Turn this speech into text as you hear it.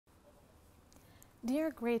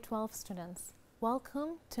Dear grade 12 students,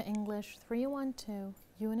 welcome to English 312,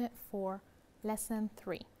 Unit 4, Lesson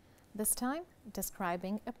 3. This time,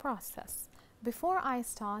 describing a process. Before I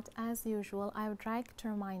start, as usual, I would like to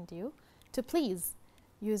remind you to please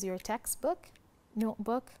use your textbook,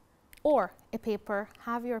 notebook, or a paper,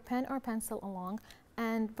 have your pen or pencil along,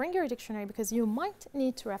 and bring your dictionary because you might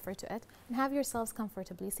need to refer to it, and have yourselves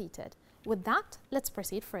comfortably seated. With that, let's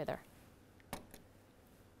proceed further.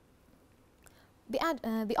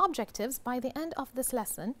 The objectives: by the end of this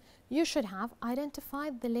lesson, you should have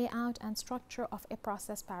identified the layout and structure of a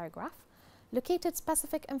process paragraph, located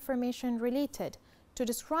specific information related to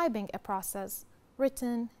describing a process,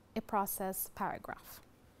 written a process paragraph.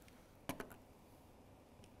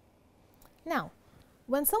 Now,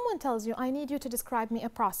 when someone tells you, I need you to describe me a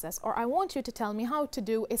process, or I want you to tell me how to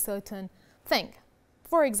do a certain thing.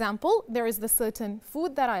 For example, there is this certain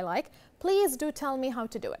food that I like, please do tell me how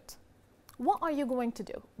to do it. What are you going to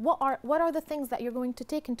do? What are the things that you're going to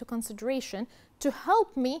take into consideration to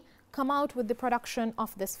help me come out with the production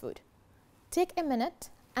of this food? Take a minute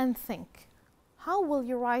and think. How will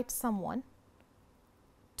you write someone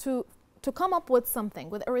to come up with something,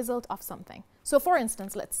 with a result of something? So for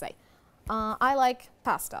instance, let's say, I like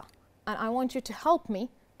pasta and I want you to help me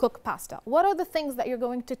cook pasta. What are the things that you're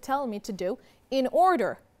going to tell me to do in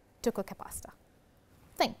order to cook a pasta?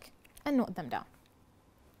 Think and note them down.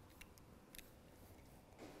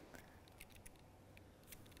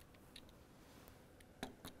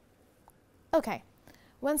 Okay,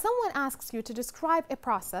 when someone asks you to describe a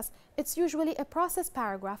process, it's usually a process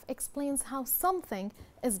paragraph explains how something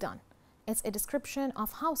is done. It's a description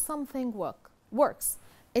of how something works.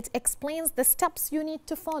 It explains the steps you need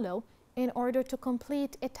to follow in order to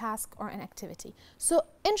complete a task or an activity. So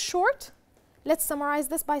in short, let's summarize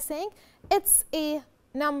this by saying it's a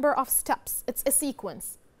number of steps. It's a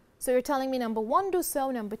sequence. So you're telling me number 1 do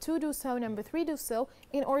so, number 2 do so, number 3 do so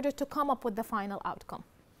in order to come up with the final outcome.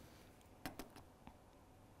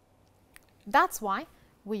 That's why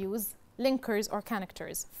we use linkers or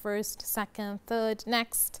connectors. First, second, third,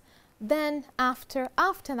 next, then, after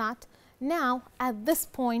that, now, at this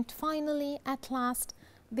point, finally, at last,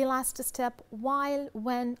 the last step, while,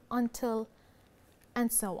 when, until,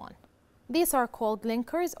 and so on. These are called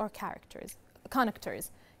linkers or connectors.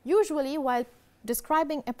 Usually, while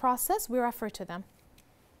describing a process, we refer to them.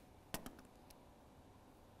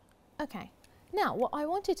 Okay, now what I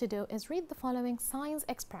want you to do is read the following science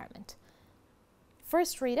experiment.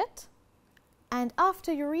 First read it, and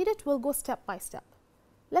after you read it, we'll go step by step.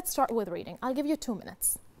 Let's start with reading. I'll give you 2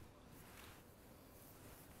 minutes.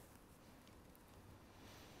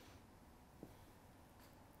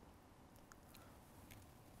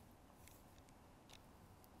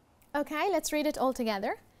 Okay, let's read it all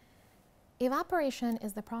together. Evaporation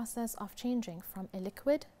is the process of changing from a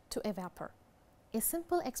liquid to a vapor. A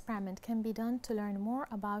simple experiment can be done to learn more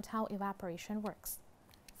about how evaporation works.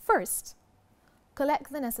 First,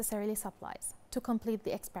 collect the necessary supplies to complete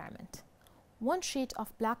the experiment. 1 sheet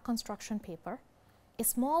of black construction paper, a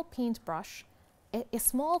small paintbrush, a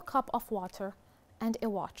small cup of water, and a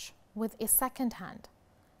watch with a second hand.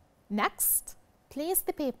 Next, place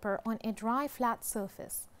the paper on a dry flat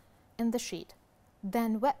surface in the sheet.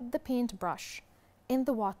 Then wet the paintbrush in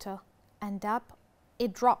the water and dab a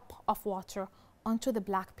drop of water onto the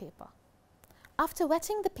black paper. After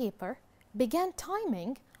wetting the paper, begin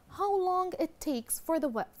timing how long it takes for the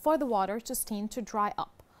water to steam to dry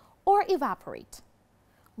up or evaporate.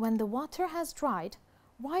 When the water has dried,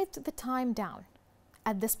 write the time down.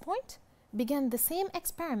 At this point, begin the same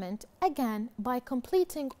experiment again by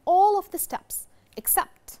completing all of the steps,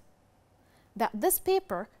 except that this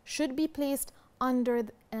paper should be placed under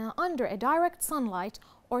a direct sunlight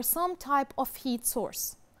or some type of heat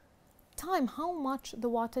source. Time how much the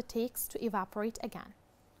water takes to evaporate again.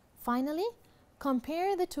 Finally,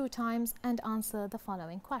 compare the 2 times and answer the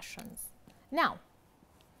following questions. Now,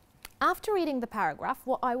 after reading the paragraph,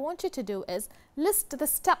 what I want you to do is list the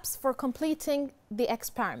steps for completing the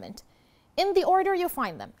experiment in the order you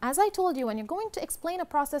find them. As I told you, when you're going to explain a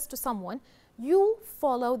process to someone, you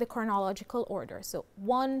follow the chronological order. So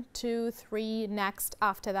 1, 2, 3, next,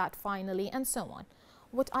 after that, finally, and so on.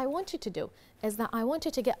 What I want you to do is that I want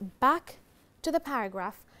you to get back to the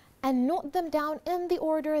paragraph and note them down in the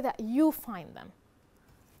order that you find them.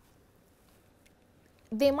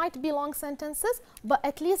 They might be long sentences, but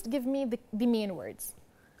at least give me the main words.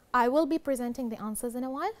 I will be presenting the answers in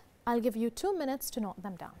a while. I'll give you 2 minutes to note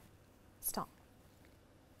them down. Stop.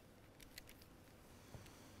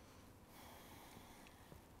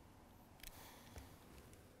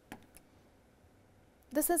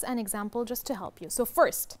 This is an example just to help you. So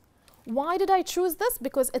first, Why did I choose this?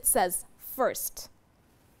 Because it says first.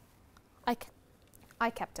 I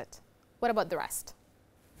kept it. What about the rest?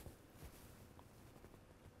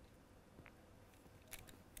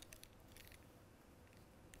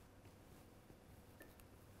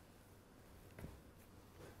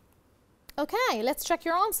 Okay, let's check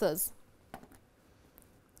your answers.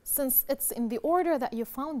 Since it's in the order that you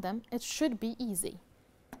found them, it should be easy.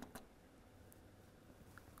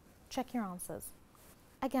 Check your answers.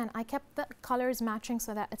 Again, I kept the colors matching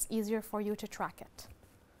so that it's easier for you to track it.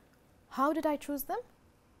 How did I choose them?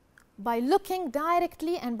 By looking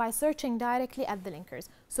directly and by searching directly at the linkers.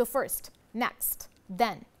 So first, next,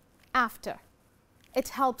 then, after. It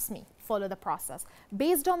helps me follow the process.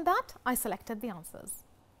 Based on that, I selected the answers.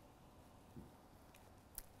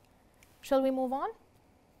 Shall we move on?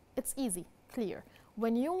 It's easy, clear.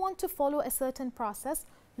 When you want to follow a certain process,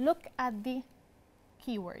 look at the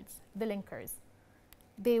keywords, the linkers.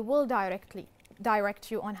 They will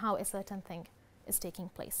direct you on how a certain thing is taking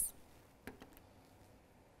place.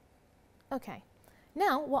 Okay,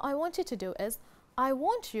 now what I want you to do is, I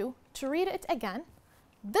want you to read it again.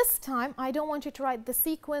 This time, I don't want you to write the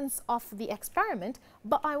sequence of the experiment,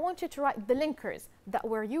 but I want you to write the linkers that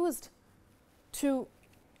were used to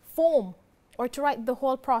form or to write the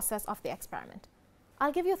whole process of the experiment.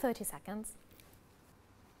 I'll give you 30 seconds.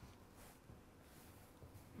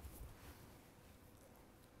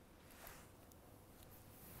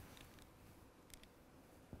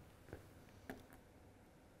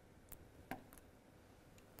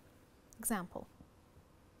 Example.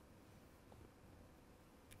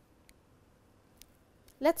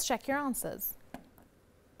 Let's check your answers.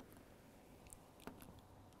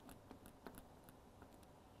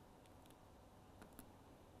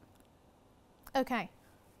 Okay,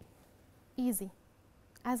 easy.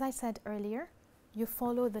 As I said earlier, you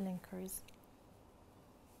follow the linkers.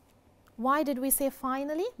 Why did we say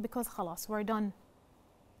finally? Because khalas, we're done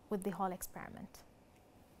with the whole experiment.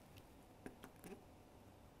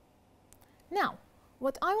 Now,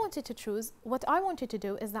 what I want you to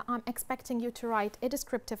do is that I'm expecting you to write a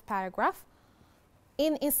descriptive paragraph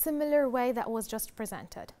in a similar way that was just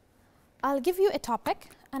presented. I'll give you a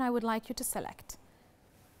topic and I would like you to select.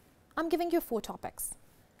 I'm giving you 4 topics: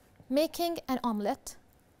 making an omelette,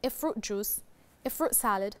 a fruit juice, a fruit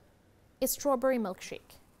salad, a strawberry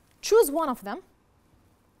milkshake. Choose one of them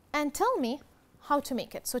and tell me how to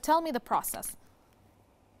make it. So tell me the process.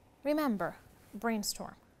 Remember,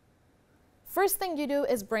 brainstorm. First thing you do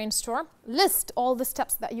is brainstorm, list all the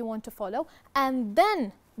steps that you want to follow, and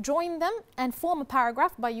then join them and form a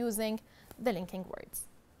paragraph by using the linking words.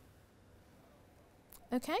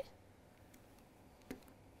 Okay?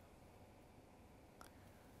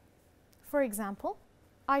 For example,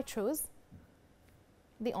 I chose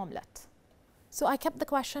the omelette. So I kept the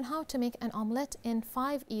question, how to make an omelette in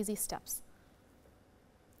 5 easy steps.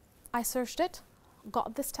 I searched it,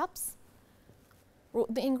 got the steps,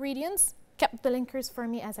 wrote the ingredients, kept the linkers for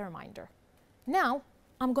me as a reminder. Now,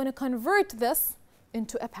 I'm going to convert this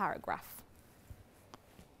into a paragraph.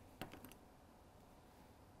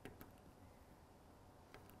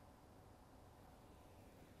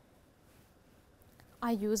 I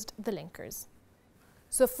used the linkers.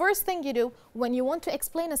 So first thing you do when you want to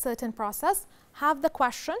explain a certain process, have the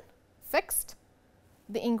question fixed,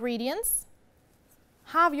 the ingredients,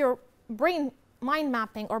 have your mind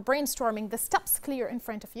mapping or brainstorming the steps clear in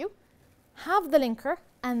front of you, have the linker,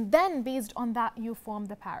 and then based on that you form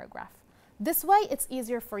the paragraph. This way it's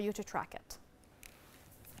easier for you to track it.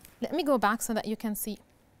 Let me go back so that you can see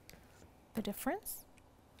the difference.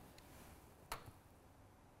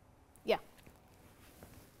 Yeah.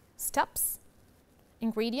 Steps,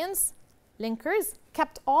 ingredients, linkers,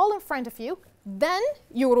 kept all in front of you, then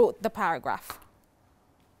you wrote the paragraph.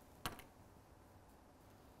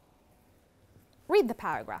 Read the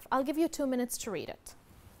paragraph. I'll give you 2 minutes to read it.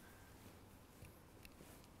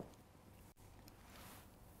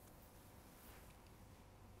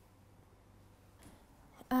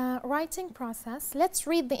 Writing process. Let's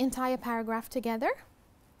read the entire paragraph together.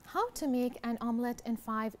 How to make an omelette in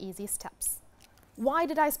 5 easy steps. Why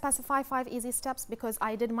did I specify 5 easy steps? Because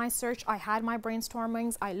I did my search, I had my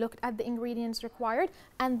brainstormings, I looked at the ingredients required,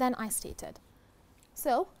 and then I stated.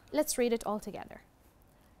 So let's read it all together.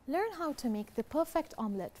 Learn how to make the perfect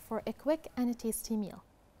omelette for a quick and a tasty meal.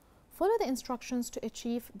 Follow the instructions to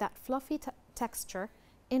achieve that fluffy texture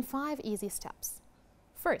in 5 easy steps.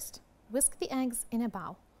 First, whisk the eggs in a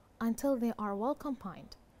bowl until they are well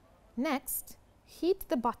combined. Next, heat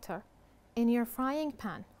the butter in your frying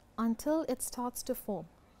pan until it starts to foam,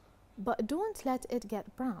 but don't let it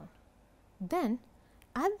get brown. Then,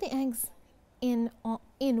 add the eggs in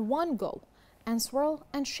one go and swirl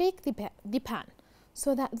and shake the pan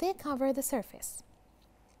so that they cover the surface.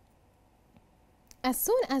 As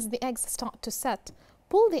soon as the eggs start to set,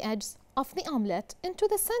 pull the edges of the omelette into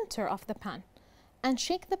the center of the pan and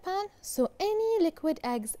shake the pan so any liquid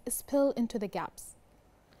eggs spill into the gaps.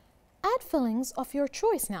 Add fillings of your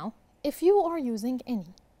choice now if you are using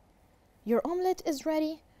any. Your omelette is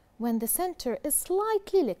ready when the center is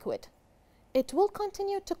slightly liquid. It will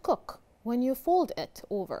continue to cook when you fold it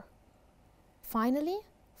over. Finally,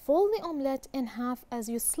 fold the omelette in half as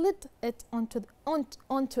you slid it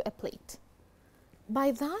onto a plate.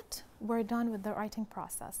 By that, we're done with the writing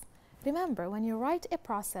process. Remember, when you write a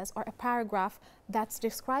process or a paragraph that's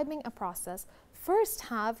describing a process, first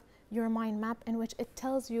have your mind map in which it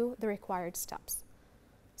tells you the required steps,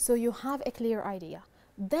 so you have a clear idea.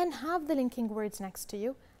 Then have the linking words next to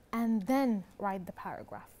you, and then write the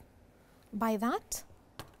paragraph. By that,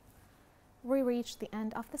 we reach the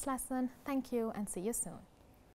end of this lesson. Thank you and see you soon.